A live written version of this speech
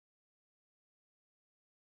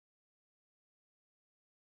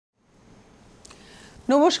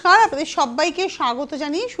নমস্কার, আপনাদের সবাইকে স্বাগত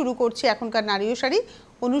জানিয়ে শুরু করছি এখনকার নারী ও শাড়ি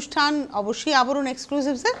অনুষ্ঠান। অবশ্যই আবরণ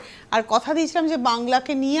এক্সক্লুসিভসের। আর কথা দিয়েছিলাম যে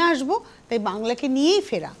বাংলাকে নিয়ে আসবো, তাই বাংলাকে নিয়েই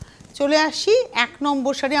ফেরা। চলে আসি 1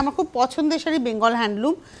 নম্বর শাড়ি। আমার খুব পছন্দের শাড়ি বেঙ্গল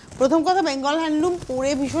হ্যান্ডলুম। প্রথম কথা, বেঙ্গল হ্যান্ডলুম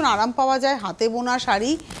পরে ভীষণ আরাম পাওয়া যায়। হাতে বোনা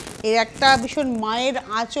শাড়ি, এর একটা ভীষণ মায়ের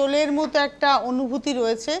আঁচলের মতো একটা অনুভূতি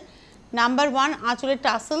রয়েছে। নাম্বার 1 আঁচলের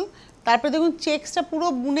টাসেল। তারপরে দেখুন চেক্সটা পুরো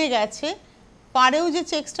বুনে গেছে, পাড়েও যে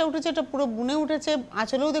চেক্সটা উঠেছে এটা পুরো বুনে উঠেছে,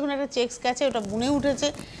 আঁচলেও দেখুন একটা চেক্স গেছে, ওটা বুনে উঠেছে।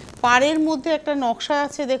 পাড়ের মধ্যে একটা নকশা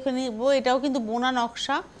আছে, দেখে নিব, এটাও কিন্তু বোনা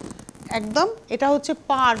নকশা একদম। এটা হচ্ছে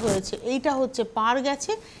পাড় হয়েছে, এইটা হচ্ছে পাড়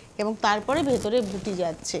গেছে এবং তারপরে ভেতরে বুটি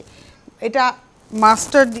যাচ্ছে। এটা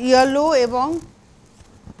মাস্টার্ড ইয়েলো এবং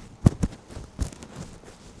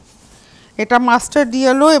এটা মাস্টার্ড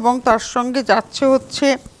ইয়েলো এবং তার সঙ্গে যাচ্ছে হচ্ছে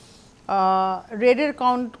রেডের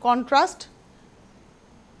কন্ট্রাস্ট।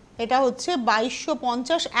 এটা হচ্ছে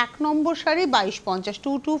 2250 1 নম্বর শাড়ি, 2250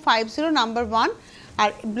 2250 নাম্বার 1। আর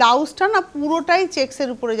ব্লাউজটা না পুরোটাই চেক্সের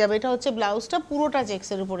উপরে যাবে, এটা হচ্ছে ব্লাউজটা পুরোটা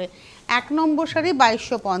চেক্সের উপরে। 1 নম্বর শাড়ি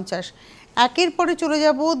 2250। একের পরে চলে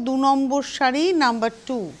যাব 2 নম্বর শাড়ি নাম্বার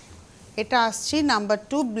 2। এটা আসছি নাম্বার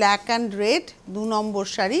 2 ব্ল্যাক অ্যান্ড রেড 2 নম্বর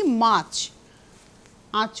শাড়ি। মাছ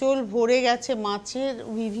আঁচল ভরে গেছে মাছের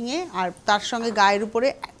উইভিংয়ে, আর তার সঙ্গে গায়ের উপরে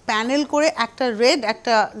প্যানেল করে একটা রেড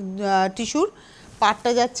একটা টিস্যুর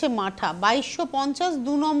পাটটা যাচ্ছে মাঠা। 2250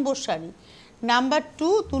 2 নম্বর sari number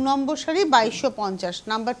 2 2 number sari 2250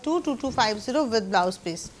 number 2 2250 with blouse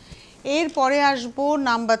piece. এরপরে আসবো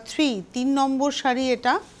নাম্বার 3 3 নম্বর শাড়ি।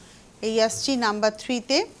 এটা এই আসছি নাম্বার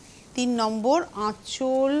 3-তে। 3 নম্বর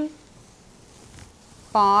আঁচল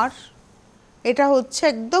পাড়, এটা হচ্ছে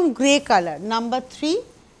একদম grey colour. Number 3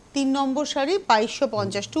 3 number sari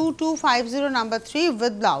 2250 2250 number 3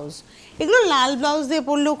 with blouse. এগুলো লাল ব্লাউজ দিয়ে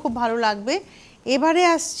পরলেও খুব ভালো লাগবে। এবারে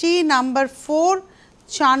আসছি নাম্বার 4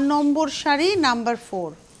 4 নম্বর শাড়ি নাম্বার 4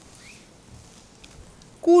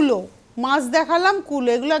 কুলো। মাছ দেখালাম, কুলো,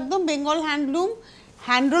 এগুলো একদম বেঙ্গল হ্যান্ডলুম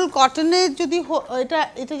হ্যান্ডরোল কটনের। যদি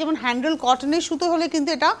এটা যেমন হ্যান্ডরোল কটনের সুতো হলে কিন্তু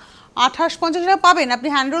এটা 2850 টাকা পাবেন আপনি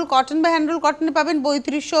হ্যান্ডরোল কটন বা হ্যান্ডরোল কটনে পাবেন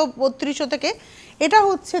 3200-3200 থেকে। এটা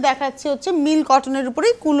হচ্ছে দেখাচ্ছে হচ্ছে মিল কটনের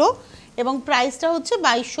উপরেই কুলো এবং প্রাইসটা হচ্ছে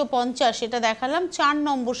 2250। এটা দেখালাম 4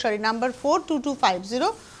 নম্বর sari number 4 2250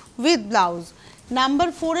 with blouse. Number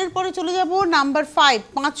 4 এর পরে চলে যাব নাম্বার 5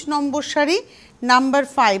 5 নম্বর শাড়ি নাম্বার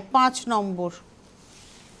 5 5 নম্বর।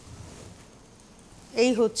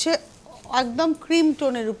 এই হচ্ছে একদম ক্রিম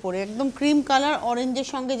টোনের উপরে, একদম ক্রিম কালার অরেঞ্জের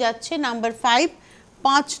সঙ্গে যাচ্ছে নাম্বার 5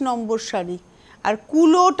 5 নম্বর শাড়ি। আর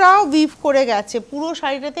কুলোটাও উইভ করে গেছে পুরো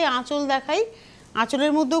শাড়িটাতে। আঁচল দেখাই,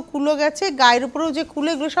 আঁচলের মধ্যেও কুলো গেছে, গায়ের উপরেও যে কুলো,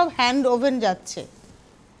 এগুলো সব হ্যান্ড ওভেন যাচ্ছে,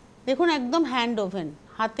 দেখুন একদম হ্যান্ড ওভেন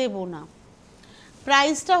হাতে বোনা।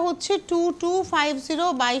 প্রাইসটা হচ্ছে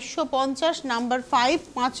 2250 2250 number 5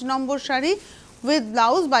 5 number sari with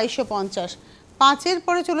blouse 2250। 5-এর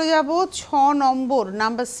পরে চলে যাব 6 নম্বর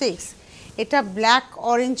নাম্বার 6। এটা ব্ল্যাক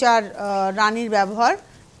অরেঞ্জ আর রানির ব্যবহার।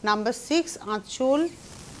 নাম্বার 6 আঁচল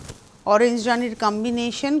অরেঞ্জ রানির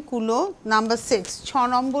কম্বিনেশন, কুলো নাম্বার 6 6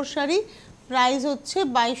 নম্বর শাড়ি। প্রাইস হচ্ছে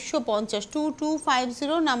 2250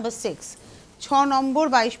 2250 নাম্বার 6 6 নম্বর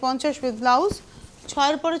 2250 উইথ ব্লাউজ।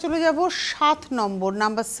 6-এর পরে চলে যাব 7 নম্বর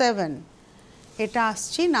নাম্বার 7। এটা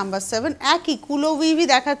আসছি নাম্বার 7, একই কুলো উইভি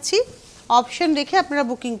দেখাচ্ছি, অপশন রেখে আপনারা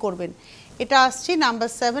বুকিং করবেন। এটা আসছি নাম্বার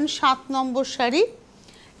 7 7 নম্বর শাড়ি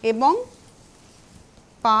এবং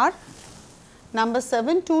পার নাম্বার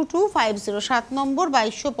 7 2250 7 নম্বর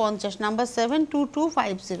 2250 নাম্বার 7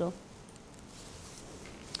 2250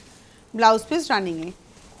 ব্লাউজ পিস রানিংয়ে।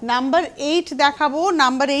 নাম্বার 8 দেখাবো।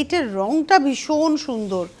 নাম্বার 8-এর রংটা ভীষণ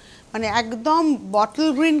সুন্দর, মানে একদম বটল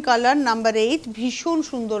গ্রিন কালার। নাম্বার 8 ভীষণ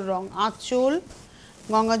সুন্দর রং, আঁচল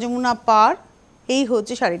গঙ্গা যমুনা পার। এই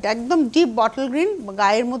হচ্ছে শাড়িটা একদম ডিপ বটল গ্রিন,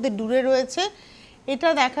 গায়ের মধ্যে ডুরে রয়েছে। এটা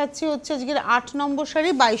দেখাচ্ছি হচ্ছে আজকের 8 নম্বর sari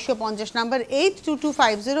 2250 number 8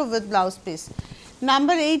 2250 with blouse piece.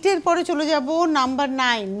 Number 8-এর পরে চলে যাব নাম্বার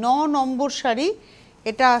 9 9 নম্বর শাড়ি।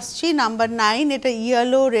 এটা আসছি নাম্বার 9, এটা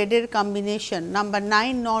ইয়েলো রেডের কম্বিনেশন। নাম্বার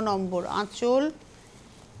 9 9 নম্বর আঁচল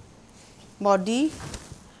বডি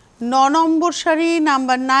 9 নম্বর শাড়ি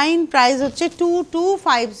নাম্বার 9। প্রাইস হচ্ছে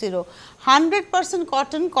 2250 100%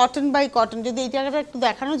 কটন, কটন বাই কটন। যদি এই জায়গাটা একটু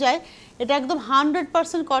দেখানো যায়, এটা একদম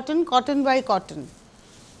 100% cotton, cotton by cotton.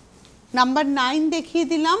 Number 9 দেখিয়ে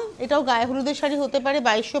দিলাম, এটাও গায়ে হলুদের শাড়ি হতে পারে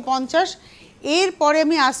 2250। এরপরে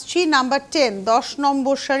আমি আসছি নাম্বার 10 10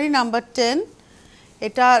 নম্বর শাড়ি নাম্বার 10।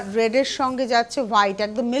 এটা রেডের সঙ্গে যাচ্ছে হোয়াইট,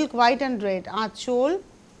 একদম মিল্ক হোয়াইট অ্যান্ড রেড। আঁচল,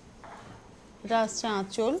 এটা আসছে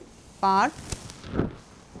আঁচল পার।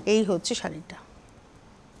 এই হচ্ছে শাড়িটা।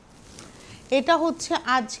 এটা হচ্ছে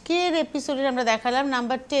আজকের এপিসোডে আমরা দেখালাম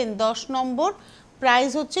নাম্বার 10 10 নম্বর।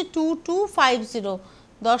 প্রাইস হচ্ছে 2250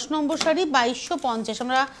 10 নম্বর শাড়ি 2250,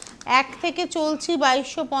 আমরা 1 থেকে চলছি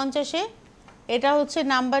 2250-এ। এটা হচ্ছে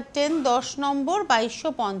নাম্বার 10, 10 নম্বর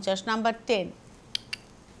 2250, নাম্বার 10।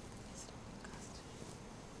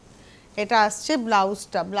 এটা আসছে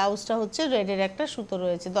ব্লাউজটা হচ্ছে রেডের একটা সুতো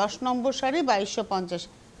রয়েছে। 10 নম্বর শাড়ি 2250।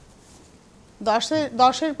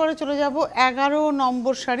 10-এর পরে চলে যাব 11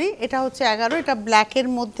 নম্বর শাড়ি। এটা হচ্ছে 11, এটা ব্ল্যাকের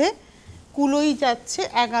মধ্যে কুলোই যাচ্ছে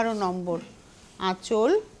 11 নম্বর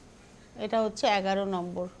আঁচল। এটা হচ্ছে 11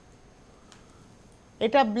 নম্বর,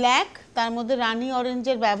 এটা ব্ল্যাক, তার মধ্যে রানী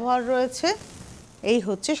অরেঞ্জের ব্যবহার রয়েছে। এই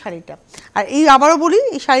হচ্ছে শাড়িটা। আর এই আবারও বলি,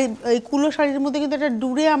 এই শাড়ি, এই কুলো শাড়ির মধ্যে কিন্তু একটা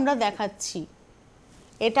ডুরে আমরা দেখাচ্ছি।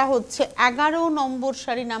 এটা হচ্ছে 11 নম্বর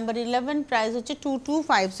শাড়ি, নাম্বার 11, প্রাইস হচ্ছে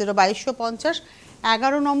 2250, 2250,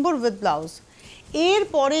 11 নম্বর উইথ ব্লাউজ।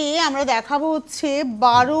 এরপরে আমরা দেখাবো হচ্ছে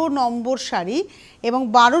 12 নম্বর শাড়ি, এবং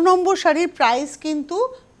 12 নম্বর শাড়ির প্রাইস কিন্তু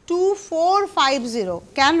 2450।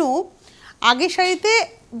 কেন? আগের শাড়িতে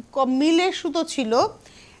মিলের সুতো ছিল,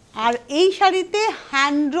 আর এই শাড়িতে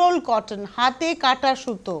হ্যান্ডরোল কটন, হাতে কাটা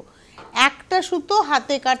সুতো, একটা সুতো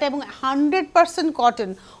হাতে কাটা এবং 100% কটন।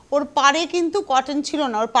 ওর পাড়ে কিন্তু কটন ছিল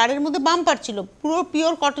না, ওর পাড়ের মধ্যে বাম্পার ছিল, পুরো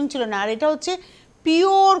পিওর কটন ছিল না। আর এটা হচ্ছে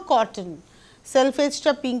পিওর কটন, সেলফ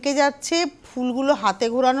এজটা পিঙ্কে যাচ্ছে, ফুলগুলো হাতে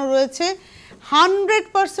ঘোরানো রয়েছে,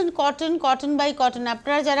 100% কটন, কটন বাই কটন।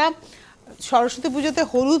 আপনারা যারা সরস্বতী পুজোতে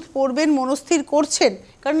হলুদ পরবেন মনস্থির করছেন,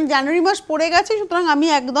 কারণ জানুয়ারি মাস পড়ে গেছে, সুতরাং আমি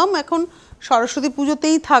একদম এখন সরস্বতী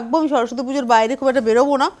পুজোতেই থাকবো, আমি সরস্বতী পুজোর বাইরে খুব একটা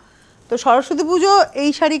বেরোবো না। তো সরস্বতী পুজো এই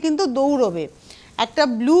শাড়ি কিন্তু দৌড়বে। একটা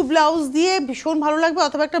ব্লু ব্লাউজ দিয়ে ভীষণ ভালো লাগবে,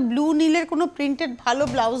 অথবা একটা ব্লু নীলের কোনো প্রিন্টেড ভালো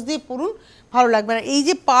ব্লাউজ দিয়ে পরুন, ভালো লাগবে না। এই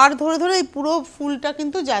যে পাড় ধরে ধরে এই পুরো ফুলটা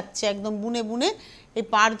কিন্তু যাচ্ছে, একদম বুনে বুনে এই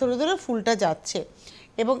পাড় ধরে ধরে ফুলটা যাচ্ছে।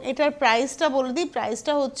 এবং এটার প্রাইসটা বলে দিই,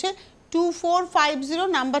 প্রাইসটা হচ্ছে 2450,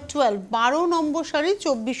 নাম্বার 12, 12 নম্বর শাড়ি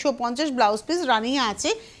 2450, ব্লাউজ পিস রানিং আছে,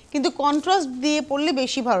 কিন্তু কন্ট্রাস্ট দিয়ে পরলে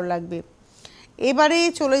বেশি ভালো লাগবে। এবারে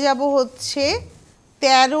চলে যাব হচ্ছে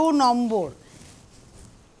 13 নম্বর।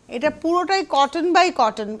 এটা পুরোটাই কটন বাই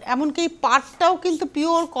কটন, এমনকি এই পাটটাও কিন্তু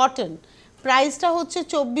পিওর কটন। প্রাইসটা হচ্ছে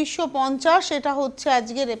 2450, এটা হচ্ছে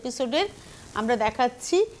আজকের এপিসোডের আমরা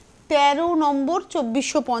দেখাচ্ছি 13 নম্বর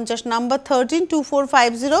 2450, নাম্বার 13,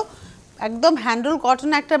 2450। একদম হ্যান্ডল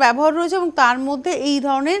কটন একটা ব্যবহার রয়েছে, এবং তার মধ্যে এই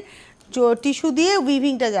ধরনের টিস্যু দিয়ে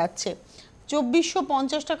উইভিংটা যাচ্ছে।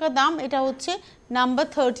 2450 টাকা দাম। এটা হচ্ছে নাম্বার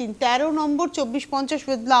 13, 13 নম্বর 2450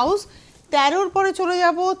 উইথ ব্লাউজ। 13-র পরে চলে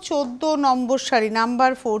যাব 14 নম্বর শাড়ি,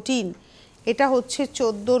 নাম্বার 14। এটা হচ্ছে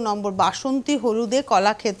 14 নম্বর, বাসন্তী হলুদে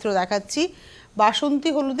কলাক্ষেত্র দেখাচ্ছি। বাসন্তী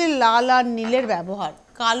হলুদে লাল আর নীলের ব্যবহার,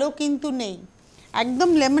 কালো কিন্তু নেই, একদম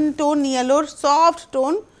lemon tone, ইয়েলোর soft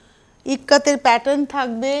tone, ইক্কাতের pattern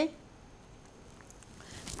থাকবে।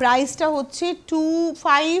 প্রাইসটা হচ্ছে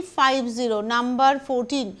 2550, নাম্বার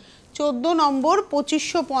 14, 14 নম্বর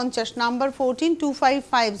 2550, নাম্বার 14,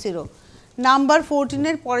 2550। নাম্বার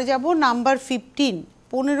 14-এর পরে যাব নাম্বার 15,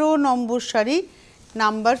 15 নম্বর শাড়ি,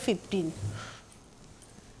 নাম্বার 15।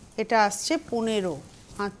 এটা আসছে 15,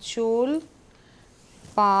 আঁচল,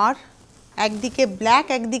 পাড়, একদিকে ব্ল্যাক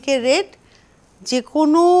একদিকে রেড, যে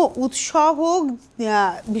কোনো উৎসব হোক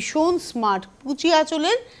ভীষণ স্মার্ট। কুচি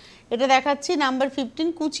আঁচলের এটা দেখাচ্ছি, নাম্বার 15,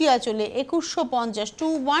 কুচি আঁচলে 2150,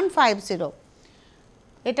 2150।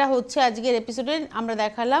 এটা হচ্ছে আজকের এপিসোডে আমরা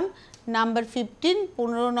দেখালাম number 15,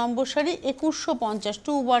 15 number sari 2150,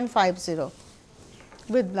 2150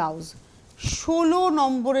 with blouse. 16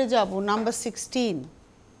 নম্বরে যাব, নাম্বার 16,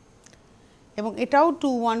 এবং এটাও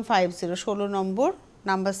 2150, 16 নম্বর,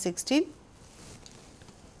 নাম্বার 16,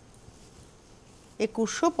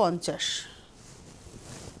 2150।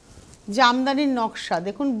 জামদানির নকশা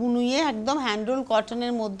দেখুন, বুনুইয়ে একদম হ্যান্ডরোল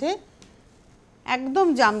কটনের মধ্যে একদম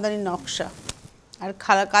জামদানির নকশা। আর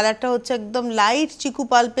কালারটা হচ্ছে একদম লাইট চিকু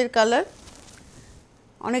পাল্পের কালার।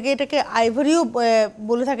 অনেকে এটাকে আইভরিও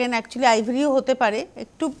বলে থাকেন, অ্যাকচুয়ালি আইভরিও হতে পারে,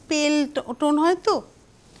 একটু পেল টোন হয় তো।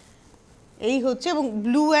 এই হচ্ছে, এবং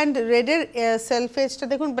ব্লু অ্যান্ড রেডের সেলফ এজটা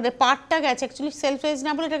দেখুন, মানে পাড়টা গেছে, অ্যাকচুয়ালি সেলফ এজ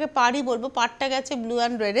না বলে এটাকে পাড়ই বলবো, পাড়টা গেছে ব্লু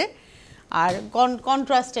অ্যান্ড রেডে, আর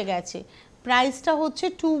কন্ট্রাস্টে গেছে। প্রাইসটা হচ্ছে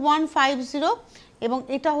 2150, এবং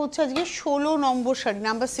এটা হচ্ছে আজকে 16 নম্বর শাড়ি,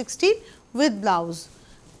 নাম্বার 16 উইথ ব্লাউজ।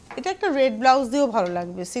 এটা একটা রেড ব্লাউজ দিয়েও ভালো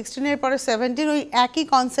লাগবে। 16-এর পরে 17, ওই একই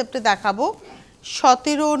কনসেপ্টে দেখাবো।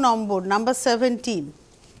 17 নম্বর, নাম্বার 17।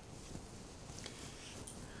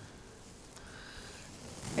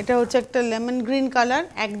 এটা হচ্ছে একটা লেমন গ্রিন কালার,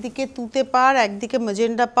 একদিকে তুতে পাড় একদিকে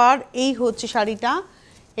ম্যাজেন্ডা পাড়, এই হচ্ছে শাড়িটা।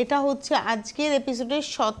 এটা হচ্ছে আজকের এপিসোডের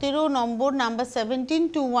 17 নম্বর, number 17,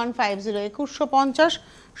 2150, 2150,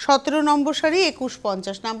 17 number sari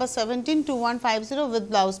 2150, number 17, 2150 with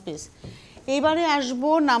blouse piece. এইবারে আসবো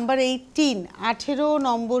নাম্বার 18, 18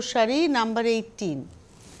 নম্বর শাড়ি, নাম্বার 18।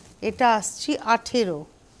 এটা আসছি 18।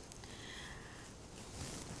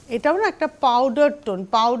 এটাও না একটা powder tone,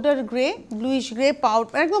 powder grey, bluish grey,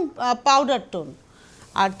 একদম পাউডার টোন।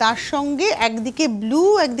 আর তার সঙ্গে একদিকে ব্লু,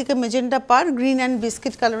 একদিকে magenta per, green and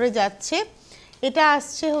biscuit কালারে যাচ্ছে। এটা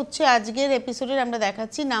আসছে হচ্ছে আজকের এপিসোডের আমরা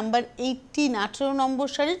দেখাচ্ছি নাম্বার 18, 18 নম্বর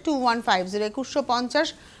শাড়ি 2150, 2150,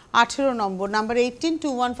 18 নম্বর, নাম্বার 18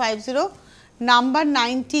 2150। নাম্বার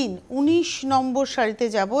 19, 19 নম্বর শাড়িতে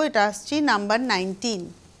যাব, এটা আসছে নাম্বার 19,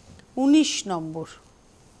 19 নম্বর।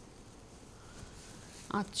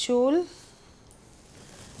 আঁচল,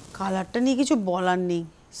 কালারটা নিয়ে কিছু বলার নেই,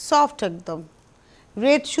 সফট একদম,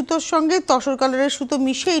 রেড সুতোর সঙ্গে তসর কালারের সুতো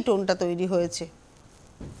মিশে এই টোনটা তৈরি হয়েছে।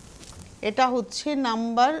 এটা হচ্ছে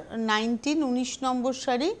নাম্বার 19, 19 নম্বর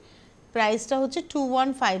শাড়ি, প্রাইসটা হচ্ছে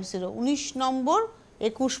 2150, 19 নম্বর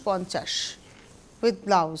 2150 উইথ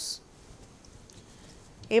ব্লাউজ।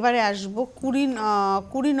 এবারে আসবো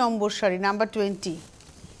 20 নম্বর শাড়ি, নাম্বার 20।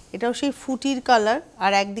 এটাও সেই ফুটির কালার,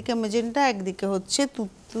 আর একদিকে মেজেন্টা, একদিকে হচ্ছে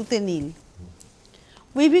তুতে নীল।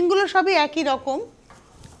 উইভিংগুলো সবই একই রকম,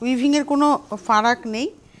 উইভিংয়ের কোনো ফারাক নেই।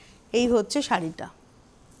 এই হচ্ছে শাড়িটা,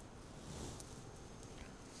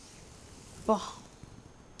 বাহ!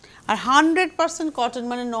 আর 100% কটন,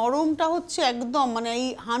 মানে নরমটা হচ্ছে একদম, মানে এই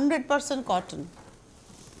 100% কটন।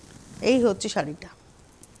 এই হচ্ছে শাড়িটা,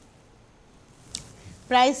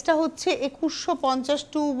 প্রাইসটা হচ্ছে 2150,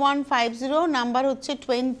 2150, নাম্বার হচ্ছে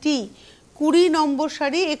 20, 20 নম্বর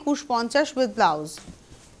শাড়ি 2150 উইথ ব্লাউজ।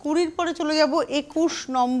 20-র পরে চলে যাব 21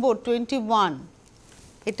 নম্বর 21।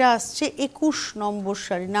 এটা আসছে 21 নম্বর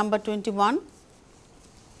শাড়ি, নাম্বার 21।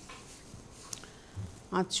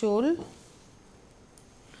 আঁচল,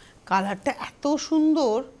 কালারটা এত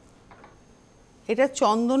সুন্দর, এটা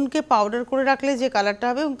চন্দনকে পাউডার করে রাখলে যে কালারটা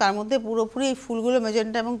হবে, এবং তার মধ্যে পুরোপুরি এই ফুলগুলো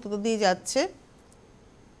মেজেন্টা এবং তুতো দিয়ে যাচ্ছে।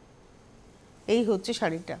 এই হচ্ছে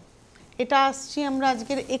শাড়িটা। এটা আসছি আমরা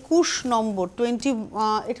আজকের 21 নম্বর 20,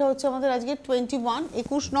 এটা হচ্ছে আমাদের আজকের 21,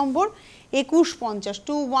 21 নম্বর 2150,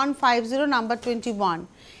 2150, নাম্বার 21,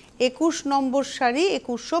 21 নম্বর শাড়ি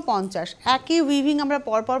 2150। একই উইভিং আমরা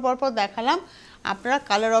পরপর দেখালাম, আপনারা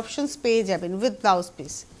কালার অপশনস পেয়ে যাবেন উইথ ব্লাউজ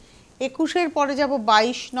পিস। 21-এর পরে যাব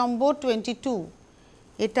 22 নম্বর 22।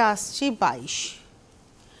 এটা আসছি 22,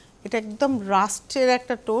 এটা একদম রাস্টের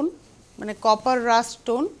একটা টোন, মানে কপার রাস্ট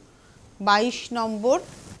টোন। 22 নম্বর,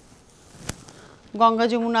 গঙ্গা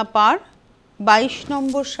যমুনা পার, 22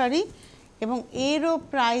 নম্বর শাড়ি, এবং এরও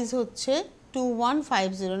প্রাইস হচ্ছে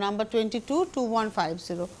 2150, নাম্বার 22,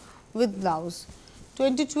 2150 উইথ ব্লাউজ।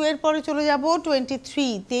 22-এর পরে চলে যাব 23,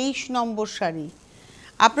 23 নম্বর শাড়ি।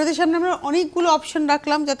 আপনাদের সামনে আমরা অনেকগুলো অপশন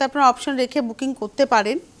রাখলাম যাতে আপনারা অপশন রেখে বুকিং করতে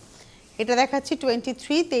পারেন। এটা দেখাচ্ছি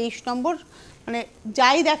 23, 23 নম্বর, মানে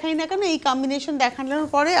যাই দেখাই না কেন এই কম্বিনেশন দেখানোর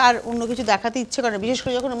পরে আর অন্য কিছু দেখাতে ইচ্ছে করে, বিশেষ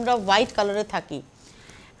করে যখন আমরা হোয়াইট কালারে থাকি।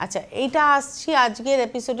 আচ্ছা, এইটা আসছি আজকের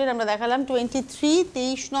এপিসোডের আমরা দেখালাম 23,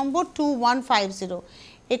 23 নম্বর 2150,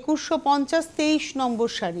 2150, 23 নম্বর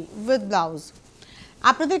শাড়ি উইথ ব্লাউজ।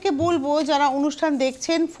 আপনাদেরকে বলবো যারা অনুষ্ঠান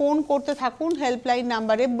দেখছেন ফোন করতে থাকুন হেল্পলাইন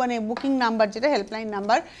নাম্বারে, মানে বুকিং নাম্বার যেটা হেল্পলাইন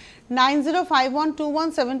নাম্বার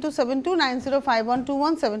 9051217272,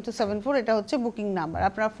 9051217274, এটা হচ্ছে বুকিং নাম্বার।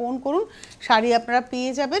 আপনারা ফোন করুন, শাড়ি আপনারা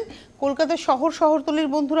পেয়ে যাবেন। কলকাতা শহরতলির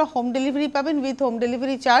বন্ধুরা হোম ডেলিভারি পাবেন উইথ হোম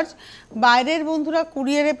ডেলিভারি চার্জ, বাইরের বন্ধুরা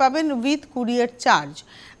কুরিয়ারে পাবেন with courier charge.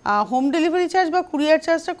 Home delivery charge বা কুরিয়ার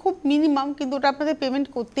চার্জটা খুব মিনিমাম, কিন্তু ওটা আপনাদের পেমেন্ট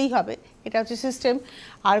করতেই হবে, এটা হচ্ছে সিস্টেম।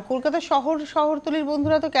 আর কলকাতা শহরতলির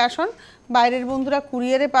বন্ধুরা তো ক্যাশ অন, বাইরের বন্ধুরা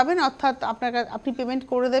কুরিয়ারে পাবেন, অর্থাৎ আপনি পেমেন্ট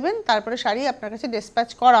করে দেবেন, তারপরে শাড়ি আপনার কাছে ডিসপ্যাচ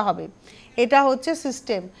করা হবে, এটা হচ্ছে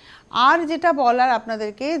সিস্টেম। আর যেটা বলার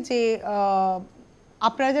আপনাদেরকে যে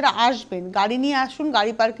আপনারা যারা আসবেন গাড়ি নিয়ে আসুন,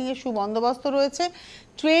 গাড়ি পার্কিংয়ের সুবন্দোবস্ত রয়েছে,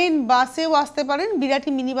 ট্রেন বাসেও আসতে পারেন। বিরাটি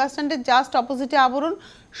মিনি বাস স্ট্যান্ডের জাস্ট অপোজিটে আবরণ,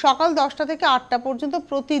 সকাল 10টা থেকে 8টা পর্যন্ত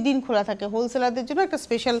প্রতিদিন খোলা থাকে। হোলসেলারদের জন্য একটা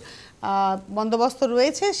স্পেশাল বন্দোবস্ত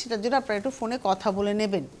রয়েছে, সেটার জন্য আপনারা একটু ফোনে কথা বলে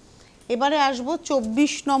নেবেন। এবারে আসবো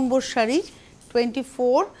 24 নম্বর শাড়ি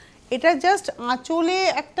 24। এটা জাস্ট আঁচলে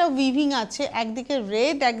একটা উইভিং আছে, একদিকে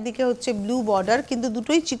রেড একদিকে হচ্ছে ব্লু বর্ডার, কিন্তু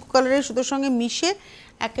দুটোই চিকু কালারের সুতোর সঙ্গে মিশে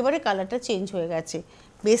একেবারে কালারটা চেঞ্জ হয়ে গেছে।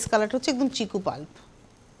 বেস কালারটা হচ্ছে একদম চিকু পাল্প,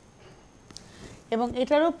 এবং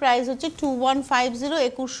এটারও প্রাইস হচ্ছে 2150,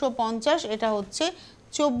 2150। এটা হচ্ছে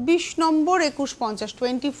 24 নম্বর 2150,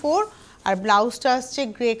 24, আর ব্লাউজটা আসছে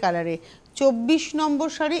গ্রে কালারে। 24 নম্বর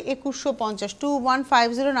শাড়ি 2150,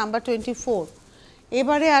 2150, নাম্বার 24।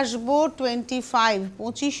 এবারে আসবো 25,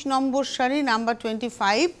 25 নম্বর শাড়ি নাম্বার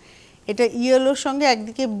 25। এটা ইয়েলোর সঙ্গে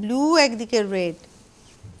একদিকে ব্লু একদিকে রেড,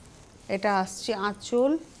 এটা আসছে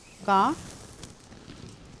আঁচল গা।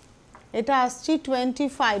 এটা আসছে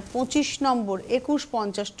 25, 25 নম্বর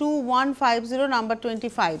 2150, 2150, number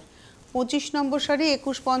 25। 25 number sari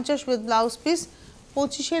 2150 with blouse piece.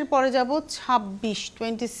 25-এর পরে যাব 26,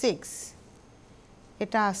 26।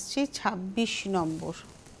 এটা আসছে 26 নম্বর,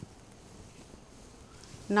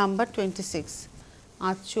 নাম্বার 26।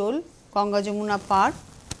 আঁচল গঙ্গা যমুনা পার,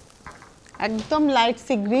 একদম লাইট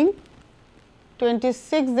সি গ্রিন।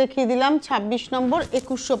 26 দেখিয়ে দিলাম, 26 নম্বর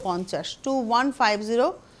 2150, 2150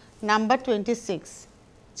 number 26,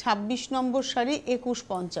 26 number sari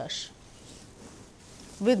 2150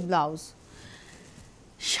 with blouse.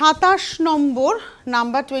 27 number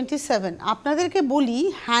number 27। আপনাদেরকে বলি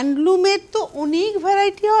হ্যান্ডলুমের তো অনেক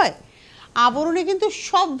ভ্যারাইটি হয়, আবরণে কিন্তু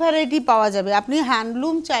সব ভ্যারাইটি পাওয়া যাবে। আপনি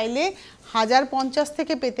হ্যান্ডলুম চাইলে 1050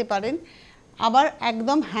 থেকে পেতে পারেন, আবার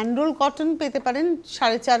একদম হ্যান্ডরোল কটন পেতে পারেন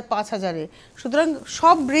 4500-5000-এ। সুতরাং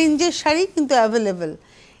সব রেঞ্জের শাড়ি কিন্তু অ্যাভেলেবেল।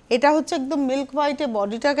 এটা হচ্ছে একদম মিল্ক হোয়াইটে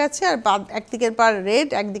বডিটা গেছে, আর একদিকের পার রেড,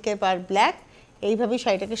 একদিকের পার ব্ল্যাক, এইভাবেই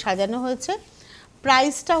শাড়িটাকে সাজানো হয়েছে।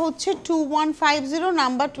 প্রাইসটা হচ্ছে 2150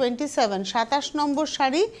 নাম্বার 27, 27 নম্বর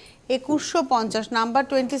শাড়ি 2150 নাম্বার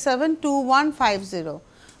 27, 2150,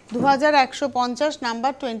 2150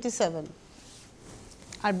 নাম্বার 27।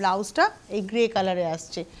 আর ব্লাউজটা এই গ্রে কালারে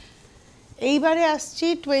আসছে। এইবারে আসছি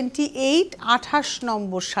 28, 28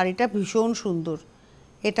 নম্বর শাড়িটা ভীষণ সুন্দর।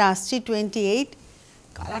 এটা আসছি 28,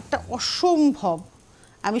 কালারটা অসম্ভব।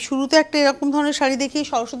 আমি শুরুতে একটা এরকম ধরনের শাড়ি দেখিয়ে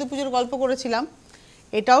সরস্বতী পুজোর গল্প করেছিলাম,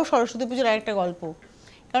 এটাও সরস্বতী পুজোর আরেকটা গল্প।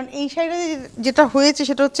 কারণ এই শাড়িটা যেটা হয়েছে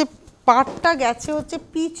সেটা হচ্ছে পাড়টা গেছে হচ্ছে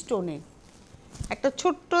পিচ টোনে, একটা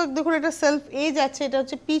ছোট্ট দেখুন এটা সেলফ এজ আছে, এটা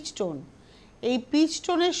হচ্ছে পিচ টোন। এই পিচ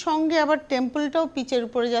টোনের সঙ্গে আবার টেম্পলটাও পিচের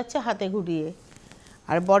উপরে যাচ্ছে হাতে ঘুরিয়ে।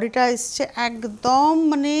 আর বডিটা এসছে একদম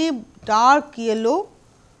মানে ডার্ক ইয়েলো,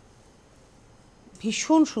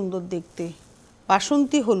 ভীষণ সুন্দর দেখতে,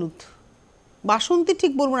 বাসন্তী হলুদ, বাসন্তী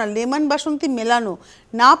ঠিক বলবো না, লেমন বাসন্তী মেলানো,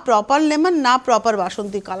 না প্রপার লেমন না প্রপার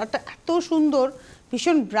বাসন্তী। কালারটা এত সুন্দর,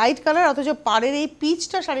 ভীষণ ব্রাইট কালার, অথচ পাড়ের এই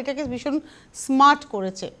পিচটা শাড়িটাকে ভীষণ স্মার্ট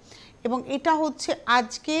করেছে। এবং এটা হচ্ছে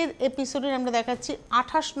আজকের এপিসোডে আমরা দেখাচ্ছি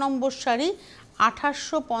 28 নম্বর শাড়ি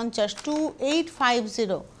 2850,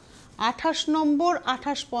 2850, 28 নম্বর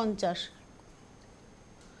 2850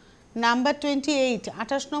 নাম্বার 28,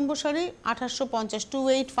 28 নম্বর শাড়ি 2850,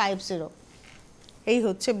 2850। এই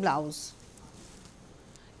হচ্ছে ব্লাউজ।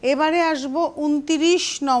 এবারে আসবো 29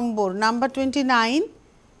 নম্বর নাম্বার 29,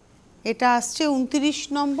 এটা আসছে 29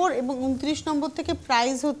 নম্বর, এবং 29 নম্বর থেকে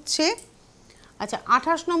প্রাইস হচ্ছে, আচ্ছা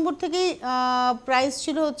 28 নম্বর থেকেই প্রাইস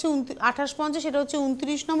ছিল হচ্ছে 2850, এটা হচ্ছে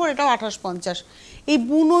 29 নম্বর, এটাও 2850। এই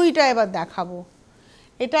বুনোইটা এবার দেখাবো।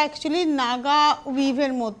 এটা অ্যাকচুয়ালি নাগা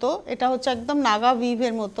উইভের মতো, এটা হচ্ছে একদম নাগা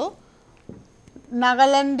উইভের মতো।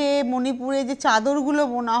 নাগাল্যান্ডে মণিপুরে যে চাদরগুলো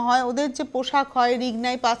বোনা হয়, ওদের যে পোশাক হয়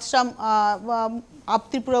রিগনাই পাঁচটা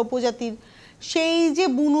ত্রিপুরা উপজাতির, সেই যে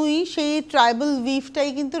বুনুই, সেই ট্রাইবাল উইভটাই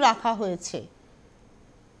কিন্তু রাখা হয়েছে।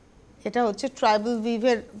 এটা হচ্ছে ট্রাইবাল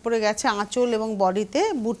উইভের উপরে গেছে আঁচল এবং বডিতে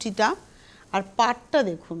বুটিটা। আর পাড়টা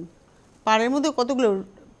দেখুন, পাড়ের মধ্যে কতগুলো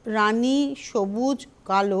রানী, সবুজ,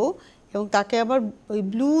 কালো, এবং তাকে আবার ওই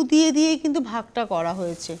ব্লু দিয়ে দিয়ে কিন্তু ভাগটা করা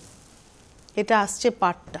হয়েছে। এটা আসছে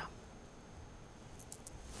পাড়টা।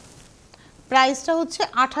 প্রাইসটা হচ্ছে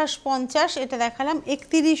 2850, এটা দেখালাম।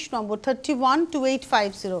 31 নম্বর 31,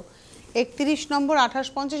 2850, 31 নম্বর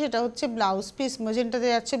 2850, এটা হচ্ছে ব্লাউজ পিস, ম্যাজেন্টাতে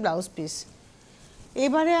যাচ্ছে ব্লাউজ পিস।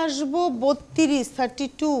 এবারে আসবো 32,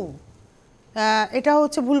 32, এটা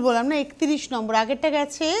হচ্ছে ভুল বললাম না, 31 নম্বর, আগেরটা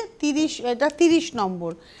গেছে 30, এটা 30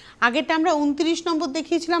 নম্বর। আগেরটা আমরা 29 নম্বর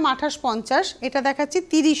দেখিয়েছিলাম 2850, এটা দেখাচ্ছি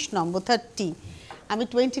 30 নম্বর 30। আমি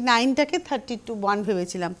 29টাকে 31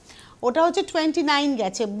 ভেবেছিলাম, ওটা হচ্ছে 29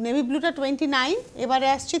 গেছে, নেভি ব্লুটা 29, এবারে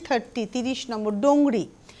আসছি 30 নম্বর ডোংরি।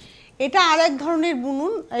 এটা আর এক ধরনের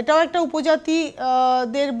বুনুন, এটাও একটা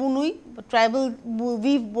উপজাতিদের বুনুই, ট্রাইবাল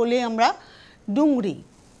উইভ বলে আমরা, ডুংরি,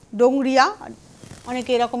 ডোংরিয়া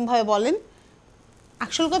অনেকে এরকমভাবে বলেন।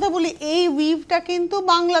 আসল কথা বলি, এই উইভটা কিন্তু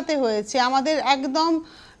বাংলাতে হয়েছে, আমাদের একদম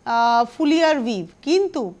ফুলিয়ার উইভ,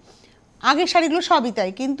 কিন্তু আগের শাড়িগুলো সবই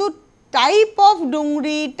তাই, কিন্তু type of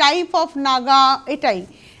Dongri, type of Naga, এটাই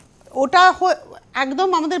ওটা একদম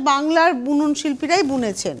আমাদের বাংলার বুনন শিল্পীরাই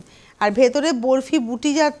বুনেছেন। আর ভেতরে বরফি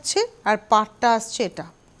বুটি যাচ্ছে, আর পাটটা আসছে এটা।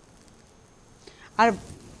 আর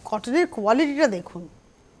কটনের কোয়ালিটিটা দেখুন,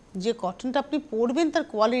 যে কটনটা আপনি পরবেন তার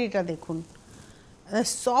কোয়ালিটিটা দেখুন,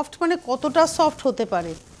 সফট মানে কতটা সফট হতে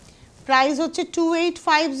পারে। প্রাইস হচ্ছে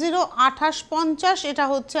 2850, 2850, এটা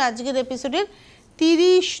হচ্ছে আজকের এপিসোডের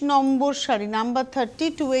 30 নম্বর sari number 30,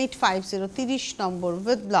 2850, 30 number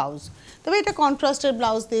with blouse. তবে এটা কন্ট্রাস্টের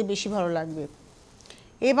ব্লাউজ দিয়ে বেশি ভালো লাগবে।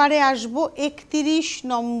 এবারে আসবো 31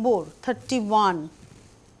 নম্বর 31,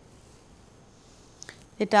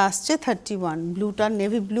 এটা আসছে 31, ব্লুটা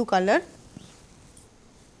নেভি ব্লু কালার।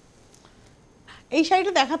 এই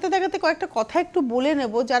শাড়িটা দেখাতে দেখাতে কয়েকটা কথা একটু বলে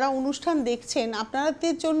নেব। যারা অনুষ্ঠান দেখছেন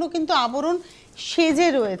আপনাদের জন্য কিন্তু আবরণ সেজে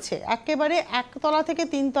রয়েছে, একেবারে একতলা থেকে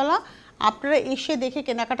 3 তলা। আপনারা এসে দেখে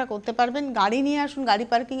কেনাকাটা করতে পারবেন। গাড়ি নিয়ে আসুন, গাড়ি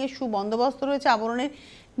পার্কিংয়ের সুবন্দোবস্ত রয়েছে, আবরণের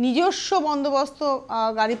নিজস্ব বন্দোবস্ত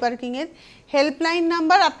গাড়ি পার্কিংয়ের। হেল্পলাইন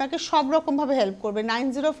নাম্বার আপনাকে সব রকমভাবে হেল্প করবে।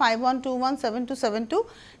 9051217272,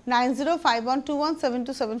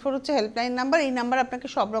 9051217274 হচ্ছে হেল্পলাইন নাম্বার। এই নাম্বার আপনাকে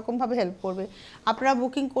সব রকমভাবে হেল্প করবে। আপনারা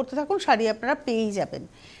বুকিং করতে থাকুন, শাড়ি আপনারা পেয়েই যাবেন।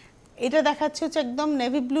 এটা দেখাচ্ছে হচ্ছে একদম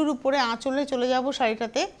নেভি ব্লুর উপরে আঁচলে চলে যাব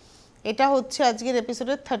শাড়িটাতে। এটা হচ্ছে আজকের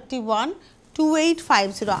এপিসোডের 31,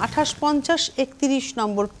 2850, 2850 31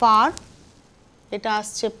 নম্বর পার। এটা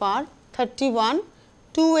আসছে পার 31,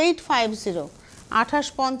 2850,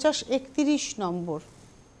 2850 31 নম্বর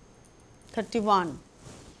 31।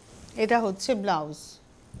 এটা হচ্ছে ব্লাউজ।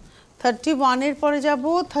 31-এর পরে যাব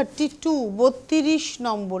 32, 32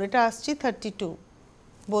 নম্বর। এটা আসছে 32,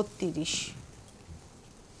 32।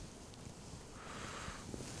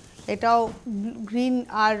 এটাও গ্রিন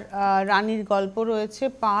আর রানীর গল্প রয়েছে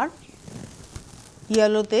পার,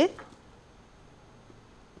 ইয়েলোতে।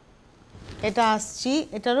 এটা আসছি,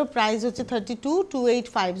 এটারও প্রাইস হচ্ছে 32,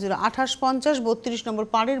 2850, 2850 32 নম্বর।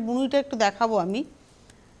 পাড়ের বুনুইটা একটু দেখাবো আমি।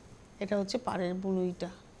 এটা হচ্ছে পাড়ের বুনুইটা।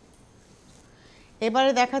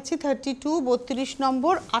 এবারে দেখাচ্ছি 32, 32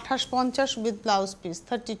 নম্বর, 2850 উইথ ব্লাউজ পিস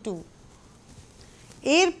 32।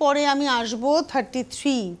 এরপরে আমি আসবো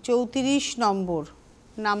 33, 34 নম্বর,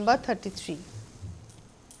 নাম্বার 33।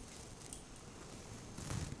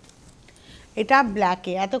 এটা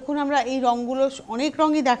ব্ল্যাকে। এতক্ষণ আমরা এই রঙগুলো অনেক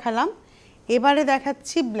রঙই দেখালাম, এবারে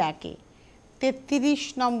দেখাচ্ছি ব্ল্যাকে। 33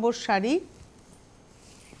 নম্বর শাড়ি,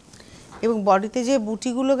 এবং বডিতে যে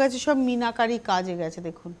বুটিগুলো গেছে সব মিনাকারি কাজে গেছে।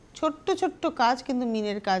 দেখুন ছোট্ট ছোট্ট কাজ, কিন্তু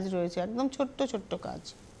মিনের কাজ রয়েছে, একদম ছোট্ট ছোট্ট কাজ,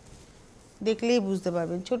 দেখলেই বুঝতে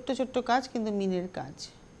পারবেন। ছোট্ট ছোট্ট কাজ কিন্তু মিনের কাজ।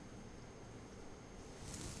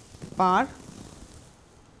 পার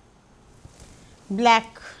ব্ল্যাক,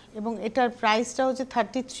 এবং এটার প্রাইসটা হচ্ছে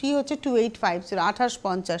 33, হচ্ছে 2850,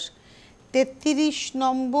 2850। 33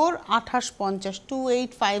 নম্বর, 2850,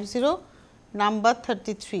 2850, নাম্বার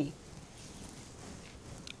 33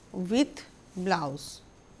 উইথ ব্লাউজ।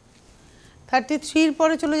 33-র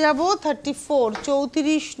পরে চলে যাব 34,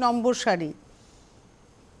 34 নম্বর sari.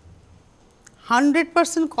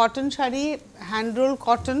 100% cotton sari, hand roll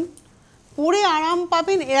cotton, পরে আরাম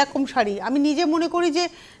পাবেন এরকম শাড়ি। আমি নিজে মনে করি যে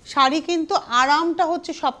শাড়ি কিন্তু আরামটা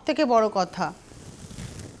হচ্ছে সব থেকে বড় কথা।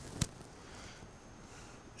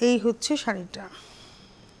 এই হচ্ছে শাড়িটা।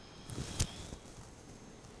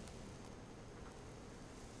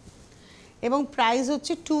 এবং প্রাইস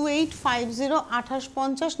হচ্ছে 2850,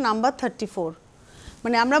 2850, নাম্বার 34।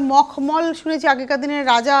 মানে আমরা মখমল শুনেছি আগেকার দিনের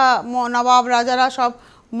রাজা নবাব রাজারা সব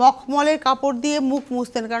মখমলের কাপড় দিয়ে মুখ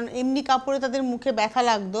মুছতেন, কারণ এমনি কাপড়ে তাদের মুখে ব্যথা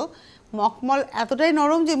লাগতো। মখমল এতটাই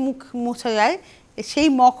নরম যে মুখ মোছা যায়, সেই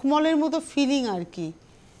মখমলের মতো ফিলিং আর কি।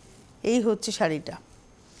 এই হচ্ছে শাড়িটা।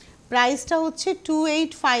 প্রাইসটা হচ্ছে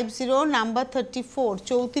 2850, নাম্বার 34,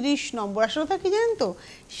 34 নম্বর। আসলে কথা কি জানেন তো,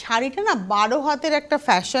 শাড়িটা না 12 হাতের একটা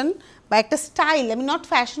ফ্যাশন বা একটা স্টাইল, আমি নট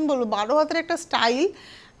ফ্যাশন বলবো, 12 হাতের একটা স্টাইল,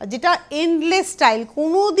 যেটা এন্ডলেস স্টাইল।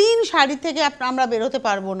 কোনো দিন শাড়ি থেকে আমরা বেরোতে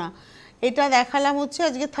পারবো না। এটা দেখালাম হচ্ছে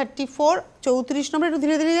আজকে 34, 34 নম্বর। একটু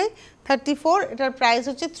ধীরে ধীরে যাই। 34, এটার প্রাইস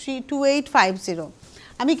হচ্ছে 2850।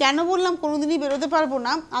 আমি কেন বললাম কোনো দিনই বেরোতে পারবো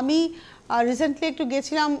না, আমি রিসেন্টলি একটু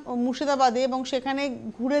গেছিলাম মুর্শিদাবাদে, এবং সেখানে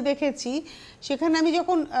ঘুরে দেখেছি। সেখানে আমি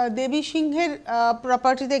যখন দেবী সিংহের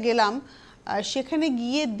প্রপার্টিতে গেলাম, সেখানে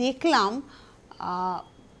গিয়ে দেখলাম,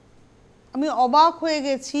 আমি অবাক হয়ে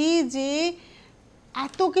গেছি যে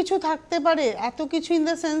এত কিছু থাকতে পারে, এত কিছু ইন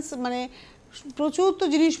দ্য সেন্স, মানে প্রচুর তো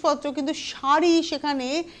জিনিসপত্র, কিন্তু শাড়ি সেখানে,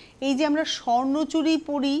 এই যে আমরা স্বর্ণচুরি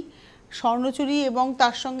পরি, স্বর্ণচুরি এবং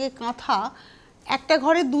তার সঙ্গে কাঁথা, একটা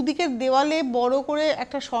ঘরের দুদিকের দেওয়ালে বড় করে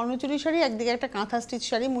একটা স্বর্ণচুরি শাড়ি, একদিকে একটা কাঁথা স্টিচ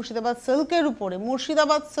শাড়ি, মুর্শিদাবাদ সিল্কের উপরে,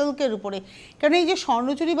 মুর্শিদাবাদ সিল্কের উপরে। কারণ এই যে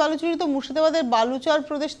স্বর্ণচুরি বালুচুরি তো মুর্শিদাবাদের বালুচর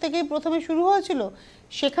প্রদেশ থেকেই প্রথমে শুরু হয়েছিল,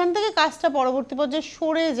 সেখান থেকে কাজটা পরবর্তী পর্যায়ে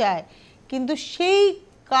সরে যায়। কিন্তু সেই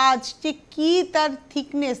কাজ যে কী, তার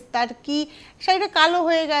থিকনেস, তার কি, শাড়িটা কালো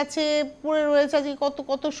হয়ে গেছে, পরে রয়েছে আজকে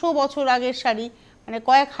কত শো বছর আগের শাড়ি, মানে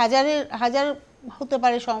কয়েক হাজার হতে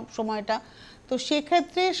পারে সময়টা। তো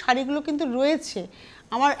সেক্ষেত্রে শাড়িগুলো কিন্তু রয়েছে।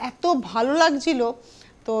 আমার এত ভালো লাগছিল,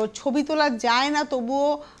 তো ছবি তোলা যায় না, তবুও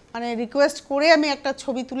মানে রিকোয়েস্ট করে আমি একটা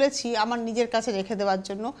ছবি তুলেছি আমার নিজের কাছে রেখে দেওয়ার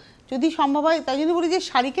জন্য, যদি সম্ভব হয়। তাই জন্য বলি যে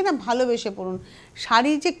শাড়িকে না ভালোবেসে পড়ুন।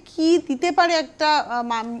 শাড়ি যে কী দিতে পারে একটা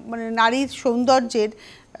মানে নারীর সৌন্দর্যের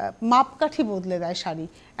মাপকাঠি বদলে দেয় শাড়ি।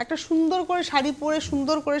 একটা সুন্দর করে শাড়ি পরে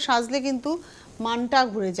সুন্দর করে সাজলে কিন্তু মানটা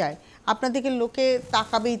ঘুরে যায়, আপনাদেরকে লোকে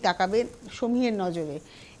তাকাবেই তাকাবে সমীহের নজরে।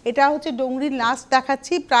 এটা হচ্ছে ডোংরির লাস্ট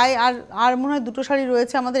দেখাচ্ছি, প্রায় আর মনে হয় দুটো শাড়ি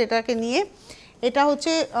রয়েছে আমাদের এটাকে নিয়ে। এটা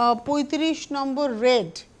হচ্ছে 35 নম্বর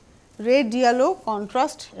রেড ইয়েলো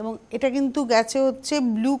কন্ট্রাস্ট, এবং এটা কিন্তু গেছে হচ্ছে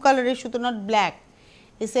ব্লু কালারের সুতো, নট ব্ল্যাক।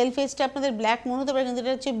 এই সেলফ এজটা আপনাদের ব্ল্যাক মনে হতে পারে, কিন্তু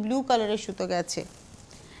এটা হচ্ছে ব্লু কালারের সুতো গেছে।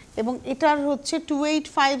 এবং এটার হচ্ছে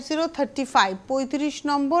 2850 35, 35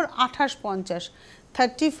 নম্বর 2850,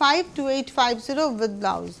 35 2850 উইথ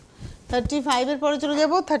ব্লাউজ। 35 এর পরে চলে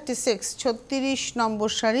যাব 36, 36 নম্বর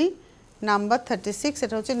শাড়ি, নাম্বার 36।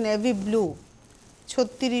 এটা হচ্ছে নেভি ব্লু,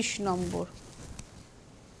 36 নম্বর,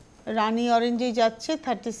 রানি অরেঞ্জেই যাচ্ছে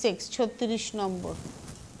 36, 36 নম্বর,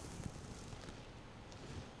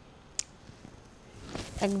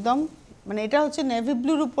 একদম মানে এটা হচ্ছে নেভি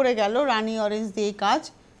ব্লুর উপরে গেল রানি অরেঞ্জ দিয়ে কাজ।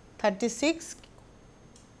 36,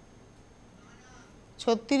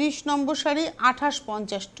 36 নম্বর শাড়ি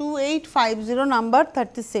 2850, 2850 নাম্বার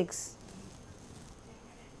 36।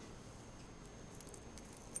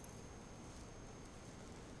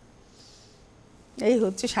 এই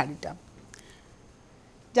হচ্ছে শাড়িটা,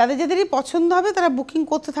 যাদের যাদেরই পছন্দ হবে তারা বুকিং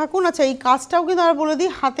করতে থাকুন। আচ্ছা, এই কাজটাও কিন্তু আমরা বলে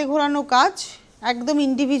দিই হাতে ঘোরানো কাজ, একদম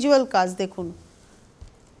ইন্ডিভিজুয়াল কাজ। দেখুন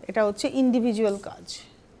এটা হচ্ছে ইন্ডিভিজুয়াল কাজ,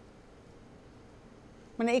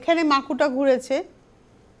 মানে এখানে মাকুটা ঘুরেছে,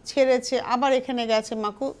 ছেড়েছে, আবার এখানে গেছে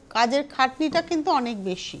মাকু, কাজের খাটনিটা কিন্তু অনেক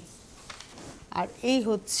বেশি। আর এই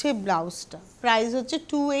হচ্ছে ব্লাউজটা, প্রাইস হচ্ছে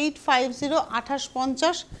 2850,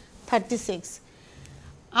 2850, 36।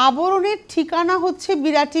 আবরণের ঠিকানা হচ্ছে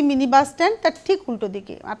বিরাটি মিনি বাস স্ট্যান্ড, তার ঠিক উল্টো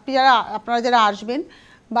দিকে। আপনারা যারা আসবেন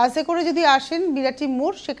বাসে করে যদি আসেন বিরাটি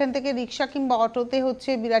মোড়, সেখান থেকে রিক্সা কিংবা অটোতে হচ্ছে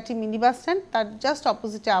বিরাটি মিনি বাস স্ট্যান্ড, তার জাস্ট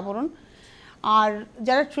অপোজিটে আবরণ। আর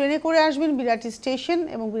যারা ট্রেনে করে আসবেন বিরাটি স্টেশন,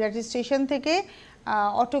 এবং বিরাটি স্টেশন থেকে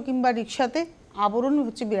অটো কিংবা রিক্সাতে আবরণ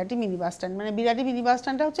হচ্ছে বিরাটি মিনি বাস স্ট্যান্ড। মানে বিরাটি মিনি বাস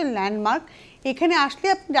স্ট্যান্ডটা হচ্ছে ল্যান্ডমার্ক। এখানে আসলে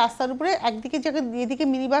আপনি রাস্তার উপরে একদিকে যেদিকে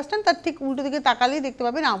মিনি বাস স্ট্যান্ড, তার ঠিক উল্টো দিকে তাকালেই দেখতে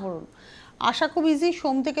পাবেন আবরণ। আসা খুব ইজি,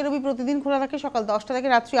 সোম থেকে রবি প্রতিদিন খোলা থাকে সকাল 10টা থেকে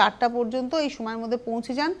রাত্রি 8টা পর্যন্ত। এই সময়ের মধ্যে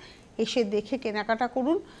পৌঁছে যান, এসে দেখে কেনাকাটা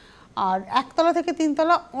করুন। আর একতলা থেকে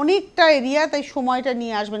 3তলা অনেকটা এরিয়া, তাই সময়টা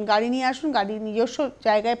নিয়ে আসবেন, গাড়ি নিয়ে আসুন, গাড়ি নিজস্ব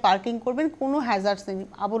জায়গায় পার্কিং করবেন, কোনো হ্যাজার্ডস নেই,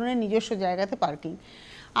 আবরণের নিজস্ব জায়গাতে পার্কিং।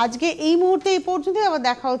 আজকে এই মুহূর্তে এই পর্যন্তই, আবার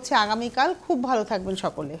দেখা হচ্ছে আগামীকাল। খুব ভালো থাকবেন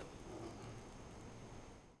সকলে।